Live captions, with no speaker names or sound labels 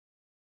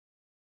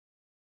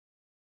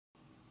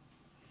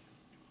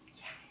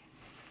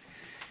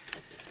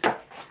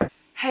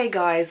Hey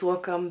guys,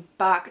 welcome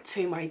back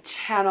to my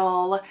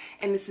channel.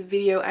 In this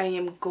video I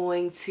am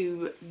going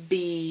to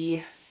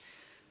be,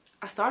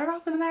 I started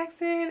off with an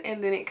accent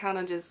and then it kind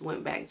of just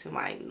went back to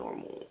my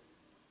normal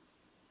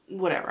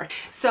whatever.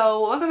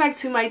 So welcome back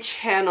to my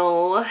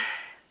channel.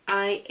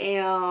 I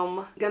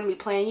am gonna be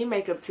playing your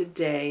makeup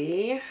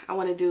today. I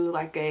want to do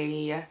like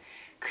a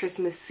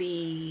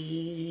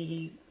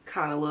Christmassy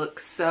kind of look,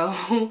 so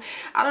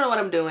I don't know what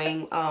I'm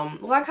doing.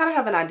 Well, I kind of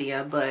have an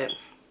idea, but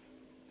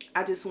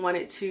I just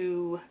wanted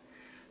to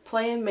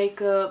play in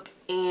makeup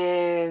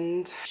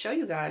and show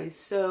you guys.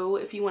 So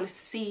if you want to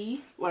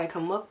see what I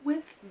come up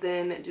with,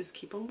 then just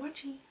keep on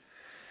watching.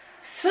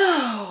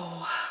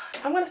 So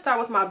I'm going to start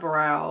with my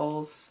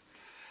brows.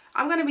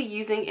 I'm going to be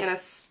using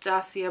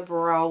Anastasia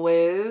Brow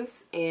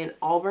Wiz in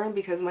Auburn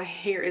because my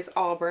hair is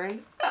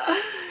auburn.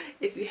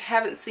 If you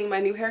haven't seen my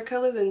new hair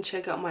color, then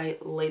check out my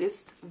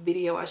latest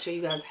video. I'll show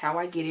you guys how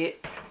I get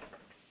it.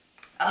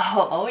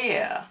 Oh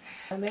yeah.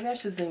 Maybe I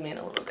should zoom in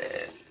a little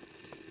bit.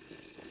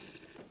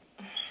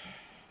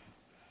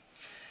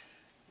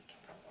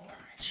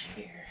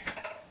 Here.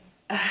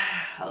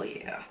 Oh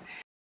yeah.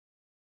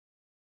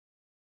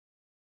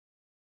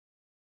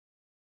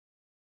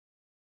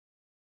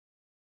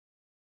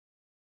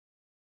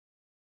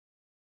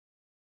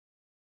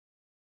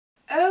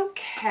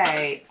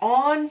 Okay,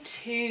 on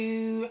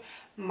to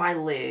my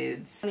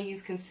lids. I'm gonna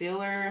use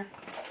concealer.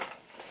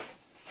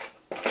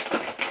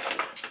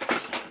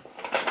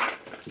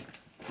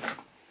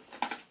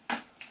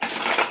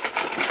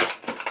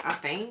 I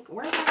think.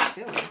 Where's my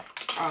concealer?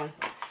 Oh.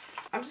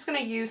 I'm just going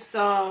to use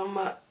some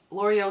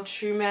L'Oreal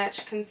True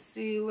Match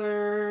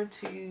concealer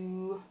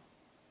to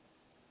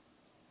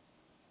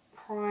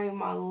prime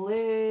my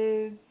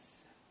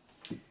lids.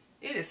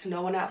 It is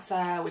snowing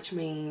outside, which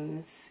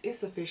means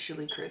it's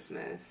officially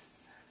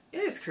Christmas. It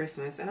is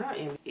Christmas and I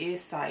am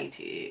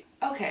excited.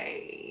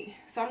 Okay,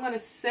 so I'm going to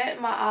set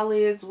my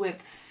eyelids with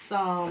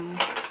some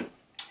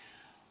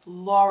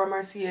Laura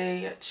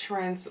Mercier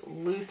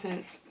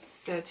translucent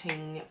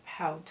setting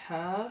powder.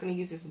 I'm going to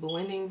use this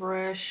blending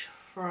brush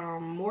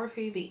from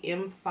Morphe, the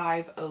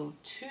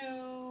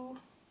M502.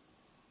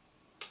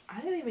 I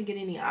didn't even get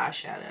any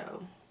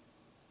eyeshadow.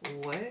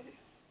 What?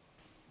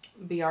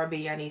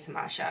 BRB, I need some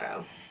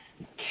eyeshadow.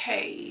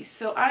 Okay,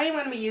 so I am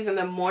going to be using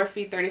the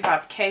Morphe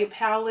 35K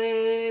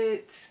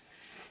palette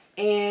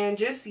and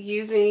just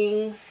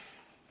using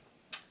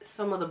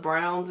some of the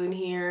browns in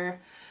here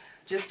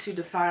just to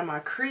define my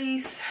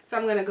crease. So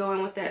I'm going to go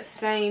in with that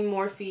same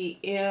Morphe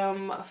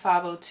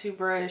M502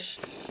 brush.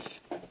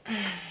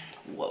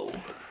 Whoa.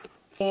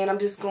 And I'm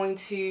just going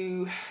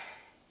to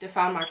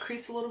define my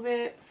crease a little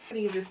bit. I'm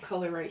going to use this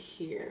color right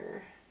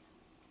here.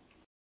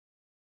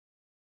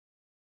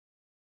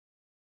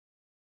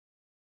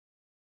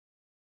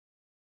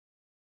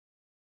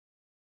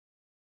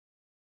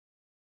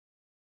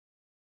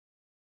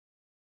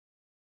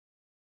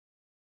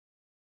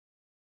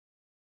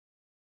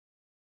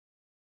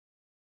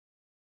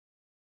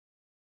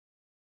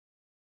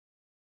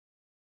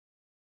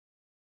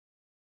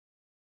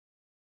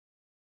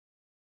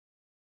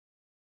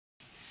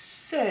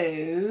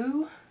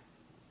 So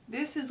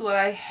this is what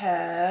I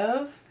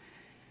have.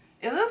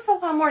 It looks a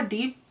lot more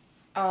deep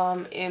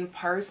in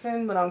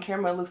person, but on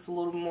camera it looks a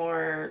little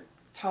more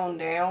toned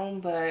down,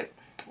 but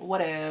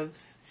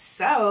whatevs.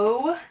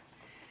 So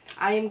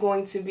I am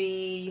going to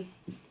be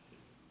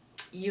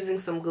using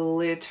some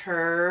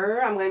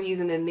glitter. I'm going to be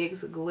using the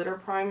NYX glitter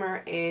primer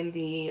and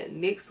the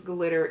NYX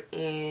glitter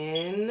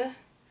in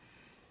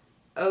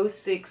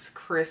 06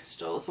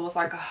 crystal, so it's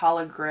like a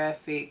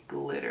holographic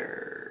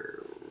glitter.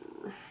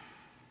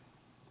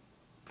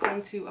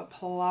 Going to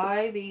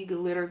apply the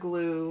glitter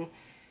glue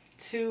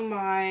to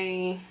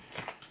my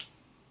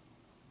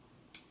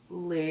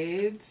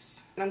lids.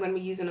 And I'm going to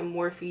be using a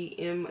Morphe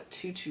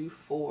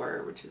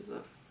M224, which is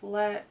a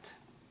flat.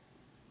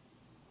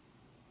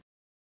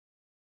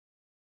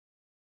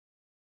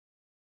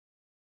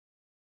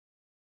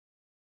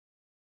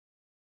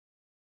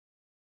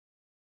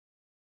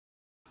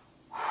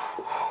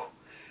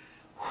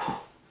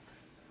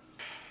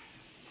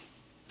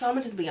 So I'm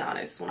gonna just be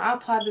honest, when I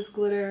applied this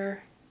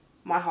glitter,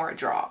 my heart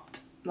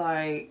dropped.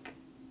 Like,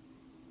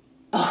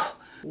 oh,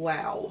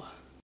 wow.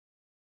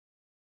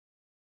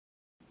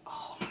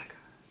 Oh my god.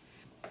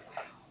 Wow.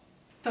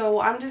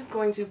 So I'm just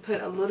going to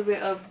put a little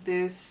bit of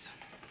this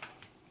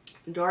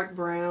dark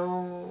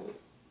brown,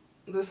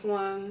 this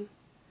one,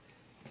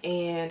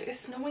 and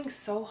it's snowing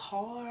so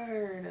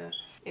hard,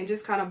 and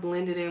just kind of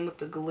blend it in with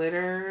the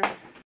glitter.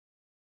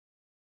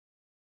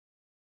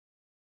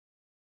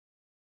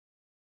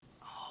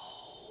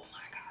 Oh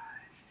my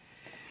god.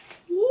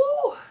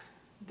 Woo!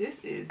 This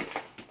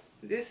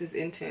is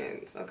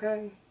intense,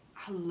 okay?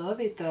 I love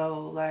it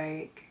though,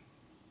 like,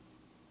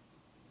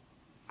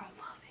 I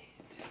love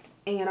it.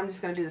 And I'm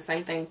just gonna do the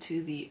same thing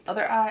to the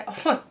other eye.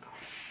 Oh,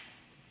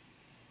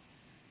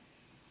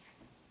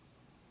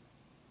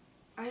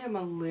 I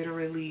am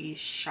literally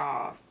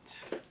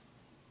shocked.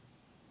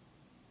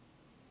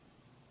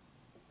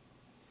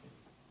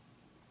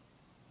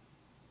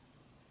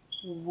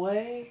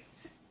 What?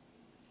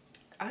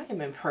 I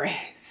am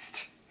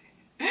impressed.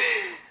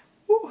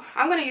 Whew.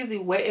 I'm going to use the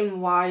Wet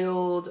n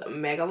Wild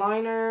Mega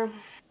Liner.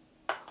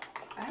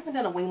 I haven't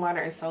done a wing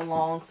liner in so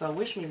long, so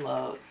wish me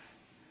luck.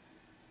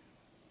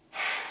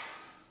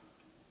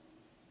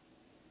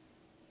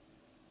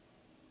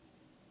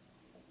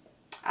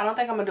 I don't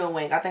think I'm going to do a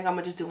wing. I think I'm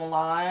going to just do a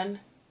line.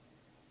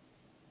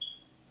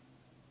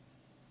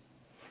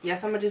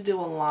 Yes, I'm going to just do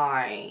a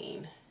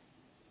line.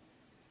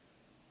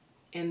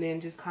 And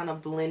then just kind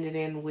of blend it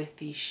in with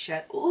the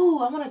shadow. Ooh,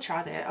 I want to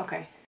try that.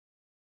 Okay.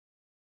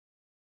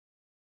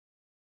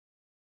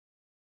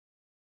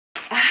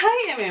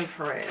 I am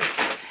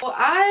impressed. Well,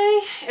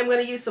 I am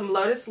going to use some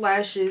Lotus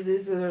lashes.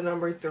 This is the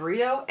number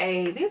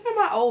 308. These are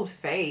my old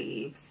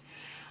faves.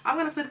 I'm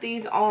going to put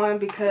these on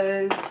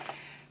because...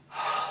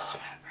 Oh,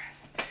 I'm out of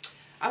breath.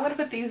 I'm going to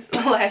put these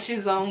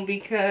lashes on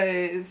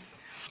because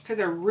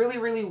they're really,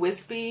 really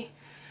wispy.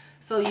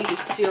 So you can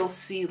still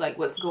see like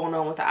what's going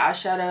on with the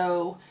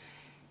eyeshadow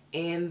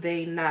and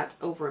they not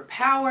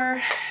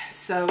overpower.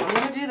 So I'm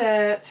going to do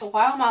that. So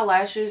while my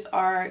lashes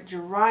are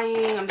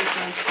drying, I'm just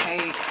going to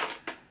take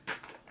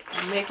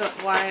a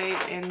makeup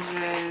wipe and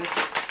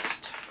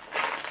just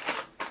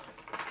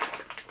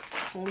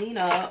clean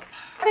up.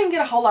 I didn't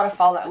get a whole lot of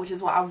fallout, which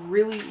is why I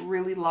really,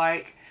 really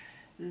like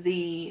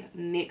the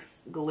NYX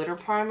glitter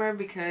primer,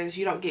 because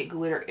you don't get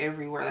glitter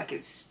everywhere, like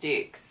it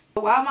sticks.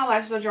 While my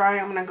lashes are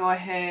drying, I'm going to go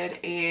ahead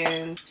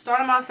and start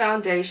on my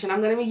foundation.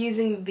 I'm going to be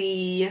using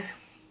the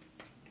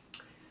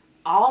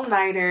All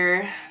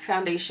Nighter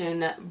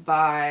foundation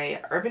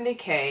by Urban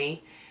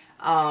Decay.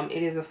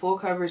 It is a full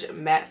coverage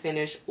matte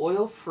finish,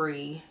 oil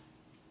free,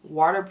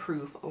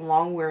 waterproof,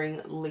 long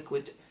wearing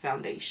liquid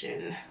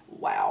foundation.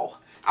 Wow.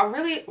 I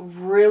really,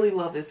 really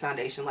love this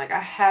foundation. Like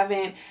I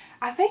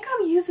think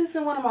I've used this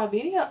in one of my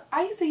videos.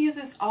 I used to use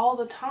this all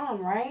the time,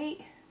 right?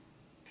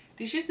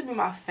 This used to be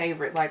my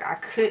favorite. Like I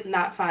could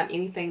not find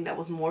anything that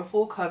was more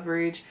full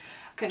coverage.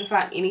 I couldn't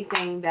find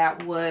anything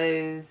that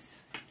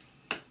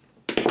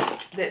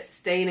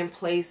stayed in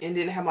place and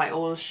didn't have my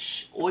oil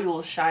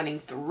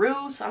shining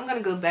through. So I'm gonna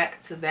go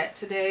back to that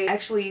today.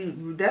 Actually,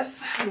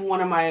 that's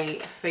one of my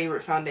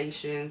favorite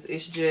foundations.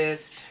 It's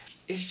just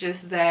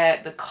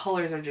that the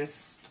colors are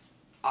just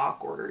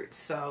awkward.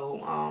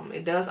 So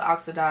it does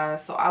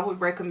oxidize. So I would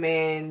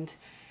recommend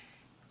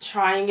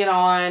trying it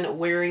on,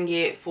 wearing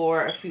it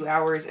for a few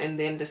hours, and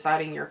then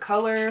deciding your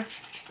color,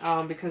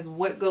 because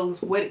what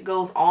it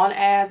goes on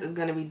as is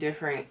going to be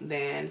different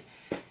than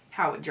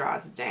how it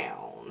dries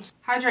down.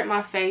 Hydrate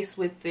my face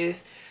with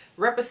this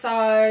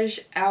Reposage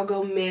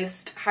Algo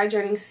Mist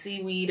Hydrating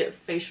Seaweed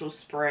Facial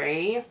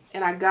Spray,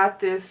 and I got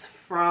this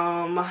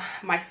from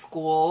my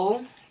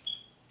school.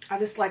 I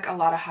just like a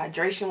lot of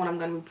hydration when I'm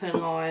going to be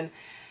putting on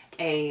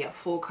a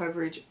full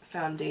coverage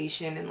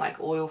foundation and like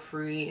oil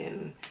free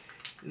and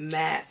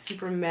matte,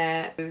 super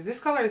matte. This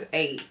color is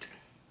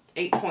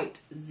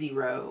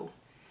 8.0.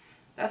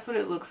 That's what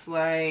it looks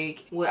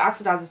like. Well, it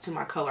oxidizes to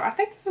my color. I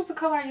think this was the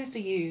color I used to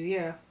use.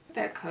 Yeah,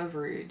 that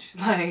coverage,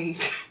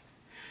 like,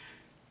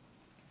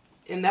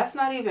 and that's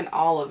not even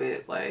all of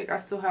it. Like I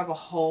still have a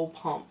whole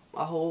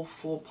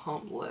full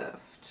pump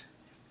left.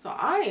 So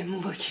I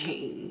am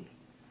looking,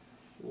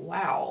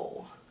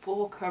 wow,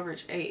 full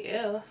coverage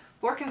AF.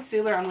 For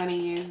concealer, I'm going to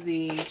use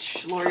the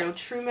L'Oreal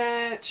True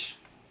Match.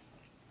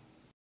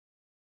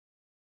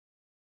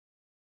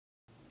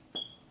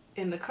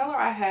 And the color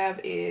I have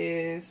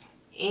is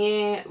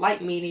in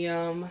light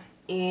medium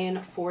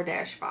in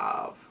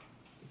 4-5.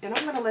 And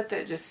I'm going to let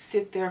that just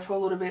sit there for a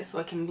little bit so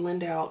it can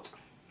blend out.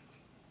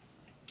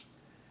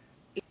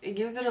 It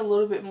gives it a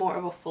little bit more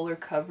of a fuller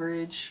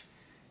coverage,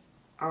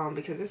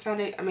 because this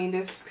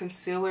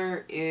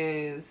concealer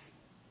is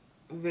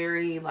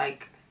very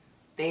like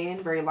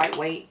thin, very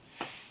lightweight.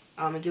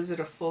 It gives it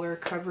a fuller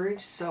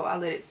coverage, so I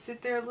let it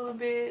sit there a little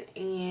bit,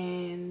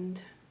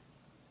 and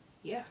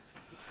yeah.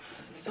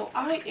 So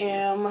I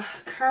am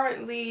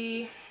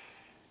currently,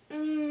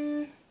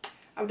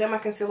 I've done my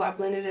concealer, I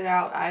blended it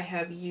out. I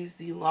have used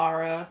the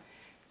Lara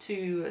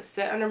to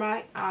set under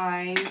my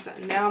eyes.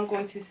 Now I'm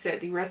going to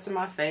set the rest of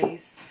my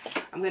face.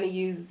 I'm going to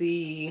use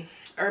the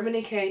Urban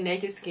Decay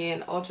Naked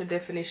Skin Ultra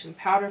Definition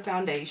Powder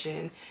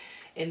Foundation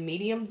in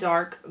medium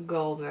dark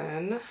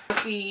golden.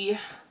 The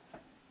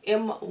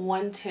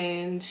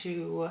M110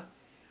 to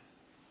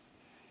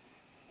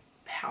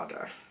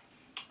powder.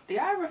 Do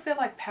y'all ever feel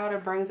like powder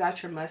brings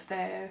out your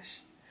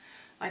mustache?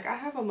 Like I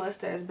have a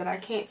mustache, but I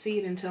can't see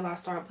it until I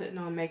start putting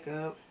on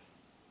makeup.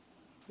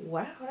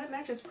 Wow, that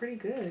matches pretty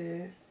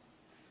good.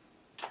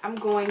 I'm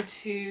going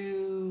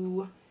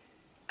to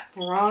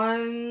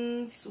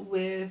bronze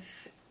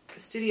with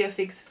Studio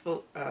Fix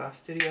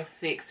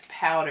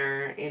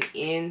powder in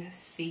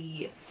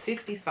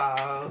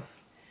NC55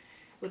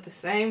 with the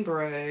same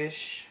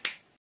brush.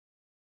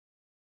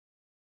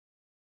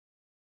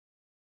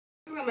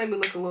 It's gonna make me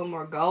look a little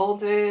more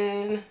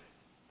golden,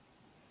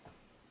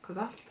 because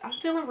I'm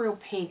feeling real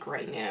pink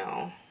right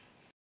now.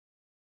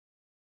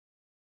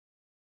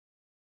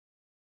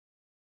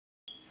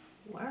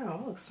 Wow,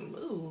 that looks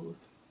smooth.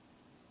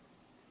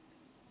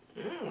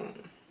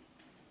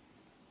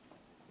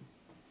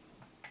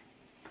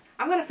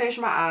 I'm gonna finish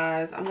my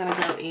eyes. I'm gonna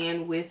go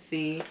in with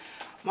the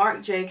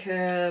Marc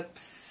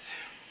Jacobs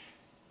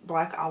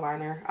black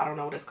eyeliner. I don't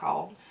know what it's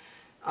called.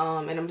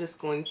 And I'm just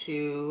going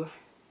to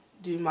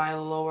do my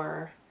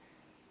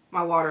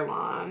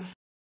waterline.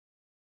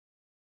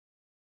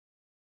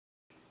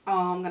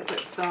 I'm gonna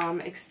put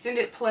some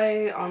extended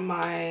play on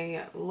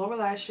my lower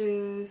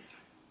lashes.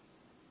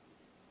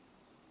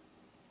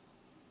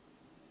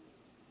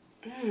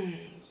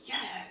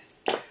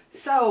 Yes.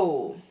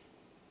 So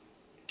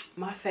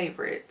my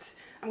favorite,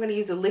 I'm gonna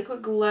use the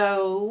Liquid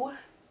Glow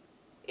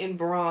in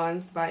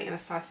Bronze by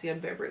Anastasia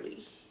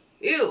Beverly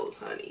Hills,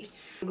 honey.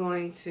 I'm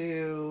going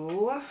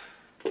to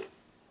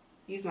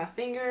use my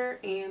finger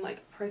and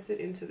like press it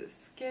into the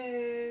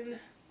skin.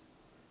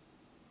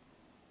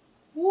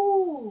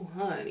 Woo,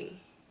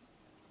 honey.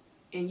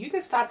 And you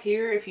can stop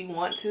here if you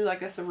want to. Like,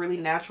 that's a really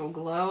natural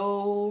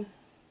glow.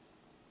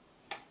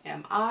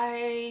 Am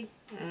I?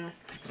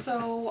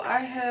 So I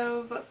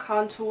have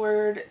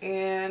contoured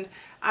and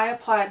I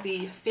applied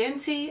the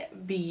Fenty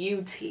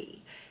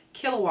Beauty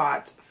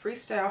Kilowatt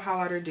Freestyle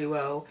Highlighter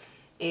Duo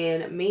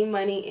in Mean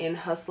Money and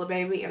Hustler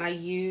Baby, and I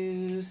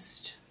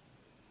used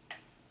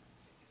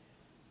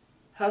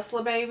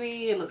Hustler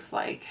Baby. It looks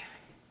like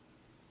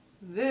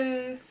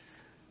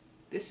this.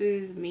 This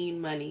is Mean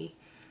Money.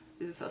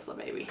 This is Hustler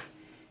Baby.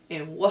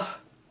 And whoa.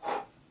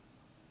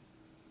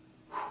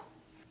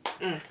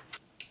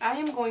 I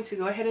am going to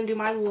go ahead and do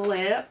my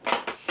lip.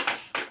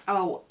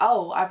 Oh,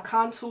 I've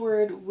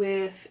contoured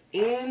with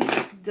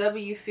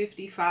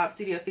NW55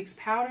 Studio Fix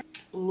powder.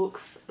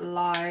 Looks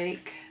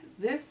like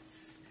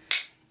this.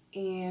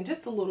 And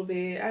just a little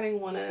bit. I didn't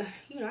want to,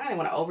 I didn't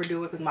want to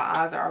overdo it because my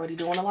eyes are already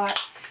doing a lot.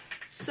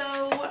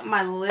 So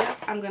my lip,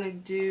 I'm going to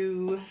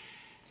do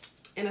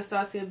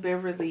Anastasia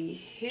Beverly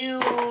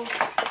Hills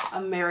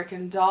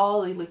American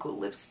Doll, a liquid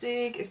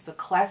lipstick. It's a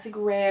classic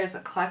red. It's a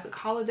classic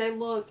holiday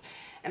look.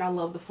 And I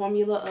love the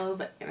formula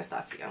of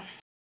Anastasia.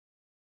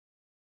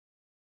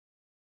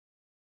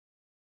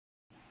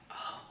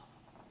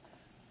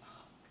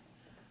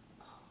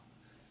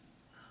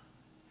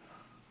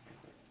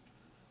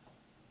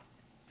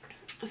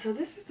 So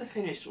this is the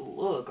finished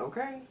look,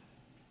 okay?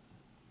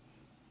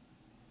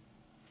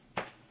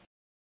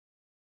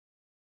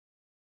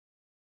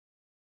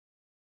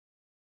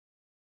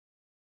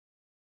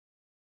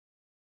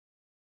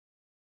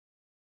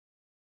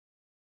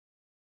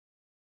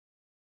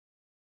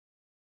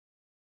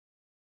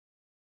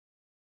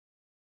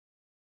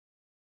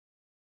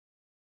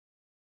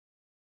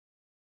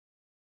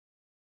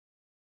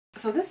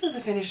 So this is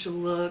the finished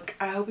look.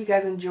 I hope you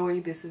guys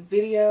enjoyed this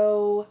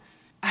video.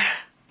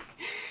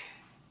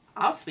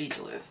 I'm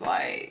speechless,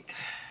 like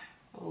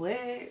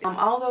what?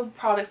 All the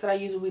products that I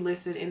use will be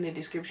listed in the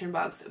description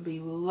box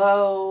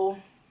below.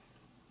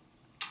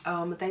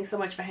 Thanks so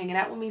much for hanging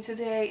out with me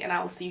today, and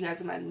I will see you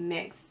guys in my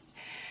next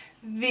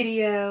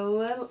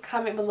video.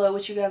 Comment below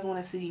what you guys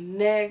want to see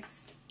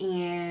next,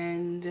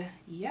 and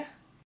yeah.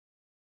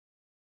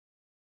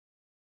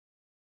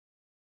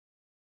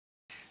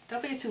 Don't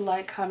forget to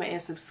like, comment,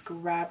 and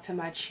subscribe to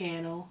my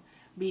channel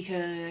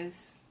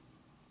because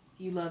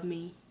you love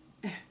me.